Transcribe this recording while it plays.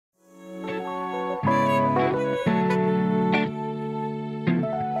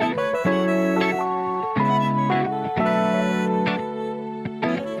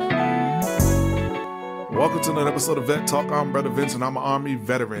welcome to another episode of Vet Talk. I'm Brother Vince and I'm an Army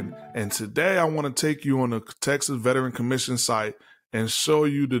veteran. And today I want to take you on the Texas Veteran Commission site and show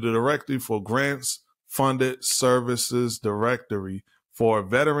you the directory for grants funded services directory for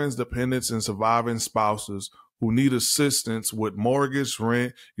veterans, dependents, and surviving spouses who need assistance with mortgage,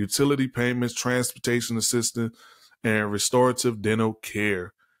 rent, utility payments, transportation assistance, and restorative dental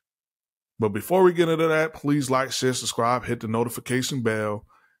care. But before we get into that, please like, share, subscribe, hit the notification bell.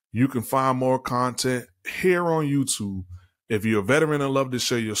 You can find more content here on YouTube. If you're a veteran and love to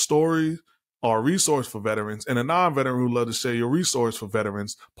share your story or a resource for veterans, and a non-veteran who love to share your resource for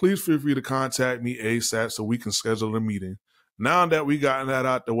veterans, please feel free to contact me ASAP so we can schedule a meeting. Now that we got that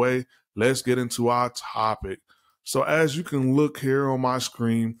out the way, let's get into our topic. So as you can look here on my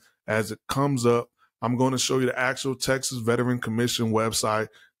screen, as it comes up, I'm going to show you the actual Texas Veteran Commission website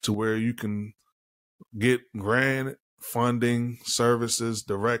to where you can get grant funding services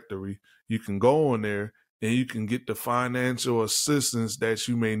directory. You can go on there and you can get the financial assistance that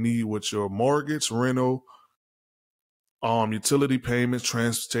you may need with your mortgage, rental, utility payments,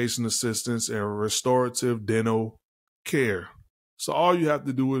 transportation assistance, and restorative dental care. So all you have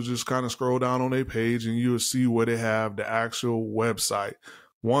to do is just kind of scroll down on a page and you'll see where they have the actual website.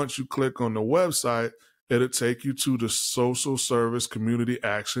 Once you click on the website, it'll take you to the Social Service Community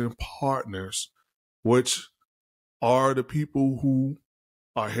Action Partners, which are the people who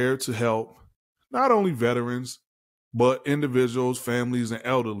are here to help not only veterans, but individuals, families, and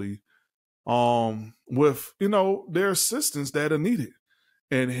elderly with, their assistance that are needed.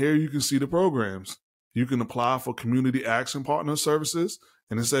 And here you can see the programs. You can apply for Community Action Partner services,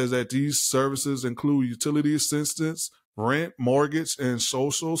 and it says that these services include utility assistance, rent, mortgage, and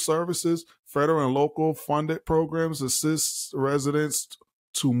social services. Federal and local funded programs assist residents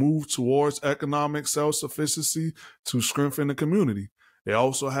to move towards economic self-sufficiency to strengthen the community. They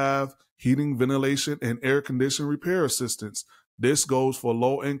also have heating, ventilation, and air conditioning repair assistance. This goes for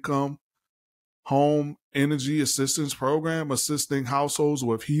low-income home energy assistance program, assisting households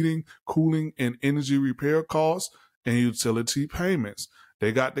with heating, cooling, and energy repair costs and utility payments.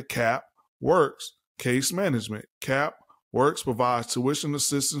 They got the CAP Works case management. CAP Works provides tuition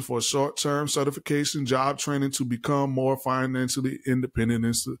assistance for short-term certification, job training to become more financially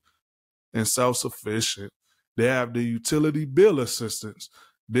independent and self-sufficient. They have the utility bill assistance.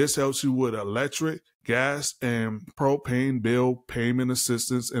 This helps you with electric, gas, and propane bill payment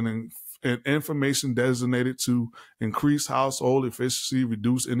assistance and information designated to increase household efficiency,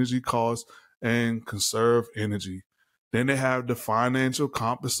 reduce energy costs, and conserve energy. Then they have the Financial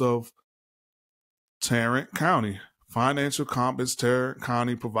Compass of Tarrant County. Financial Compass Tarrant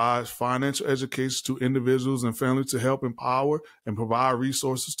County provides financial education to individuals and families to help empower and provide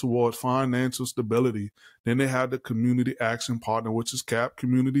resources towards financial stability. Then they have the Community Action Partner, which is CAP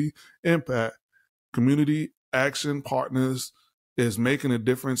Community Impact. Community Action Partners is making a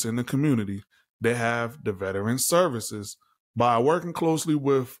difference in the community. They have the Veteran Services. By working closely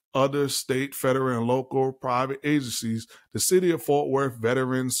with other state, federal, and local private agencies, the City of Fort Worth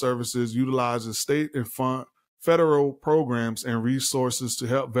Veteran Services utilizes state and federal programs and resources to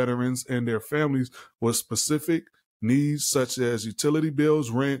help veterans and their families with specific needs such as utility bills,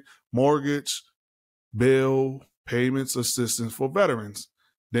 rent, mortgage, bill payments assistance for veterans.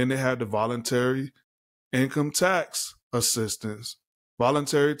 Then they have the Voluntary Income Tax Assistance.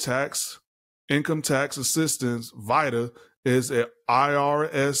 Voluntary Income Tax Assistance, VITA, is an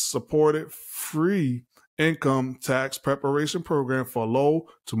IRS-supported free income tax preparation program for low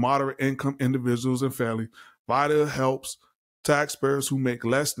to moderate income individuals and families. VITA helps taxpayers who make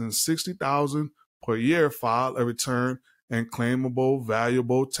less than $60,000 per year file a return and claimable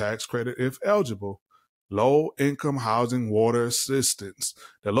valuable tax credit if eligible. Low-income housing water assistance.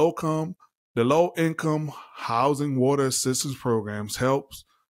 The low-income housing water assistance programs helps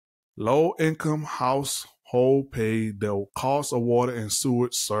low-income household pay the cost of water and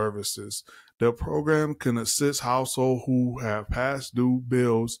sewage services. The program can assist households who have past due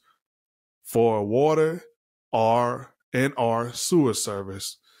bills for water or sewer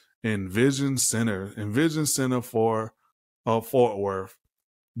service. Envision Center for Fort Worth.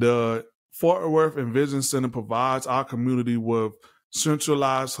 The Fort Worth Envision Center provides our community with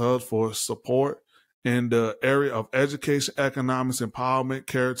centralized hubs for support in the area of education, economics, empowerment,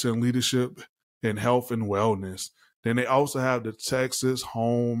 character and leadership, and health and wellness. Then they also have the Texas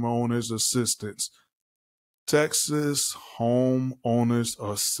Homeowners Assistance. Texas Homeowners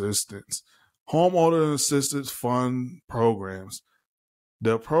Assistance. Homeowner Assistance Fund programs.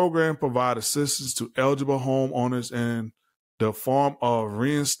 The program provides assistance to eligible homeowners in the form of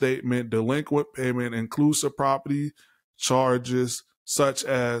reinstatement, delinquent payment, inclusive property charges, such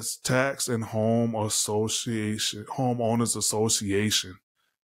as tax and homeowners association.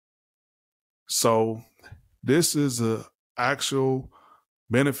 So this is a actual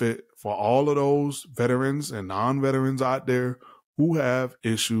benefit for all of those veterans and non-veterans out there who have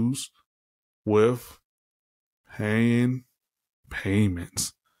issues with paying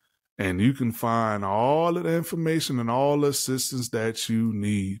payments. And you can find all of the information and all the assistance that you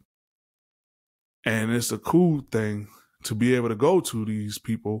need. And it's a cool thing to be able to go to these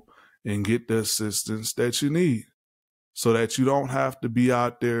people and get the assistance that you need so that you don't have to be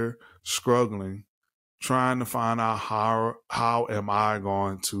out there struggling, trying to find out how am I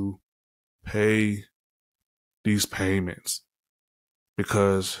going to pay these payments.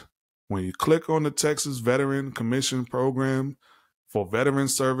 Because when you click on the Texas Veteran Commission program for veteran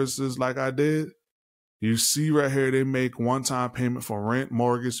services like I did, you see right here they make one-time payment for rent,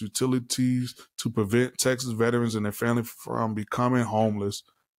 mortgage, utilities to prevent Texas veterans and their family from becoming homeless.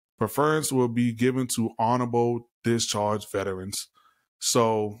 Preference will be given to honorable discharge veterans.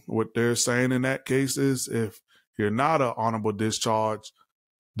 So what they're saying in that case is if you're not an honorable discharge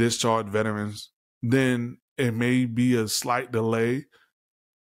veterans, then it may be a slight delay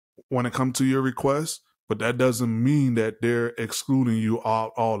when it comes to your request, but that doesn't mean that they're excluding you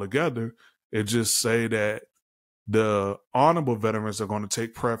altogether. It just say that the honorable veterans are going to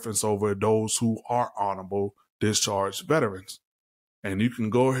take preference over those who are honorable discharge veterans. And you can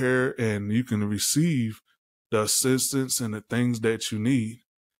go here and you can receive the assistance and the things that you need.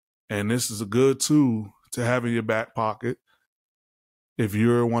 And this is a good tool to have in your back pocket if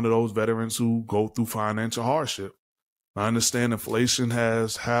you're one of those veterans who go through financial hardship. I understand inflation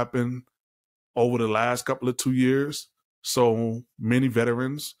has happened over the last couple of 2 years. So many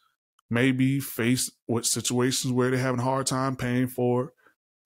veterans may be faced with situations where they're having a hard time paying for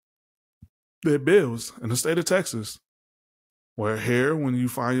their bills in the state of Texas. Where here, when you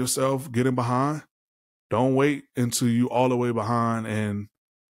find yourself getting behind, don't wait until you all the way behind and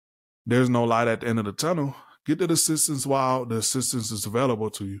there's no light at the end of the tunnel. Get the assistance while the assistance is available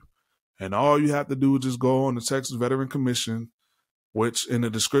to you. And all you have to do is just go on the Texas Veteran Commission, which in the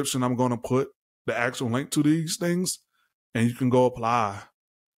description, I'm going to put the actual link to these things, and you can go apply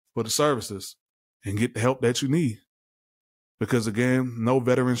for the services and get the help that you need. Because again, no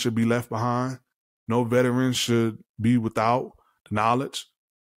veteran should be left behind. No veteran should be without the knowledge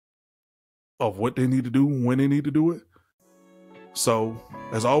of what they need to do, when they need to do it. So,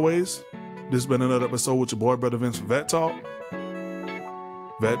 as always, this has been another episode with your boy, Brother Vince from Vet Talk.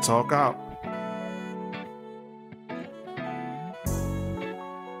 Vet Talk out.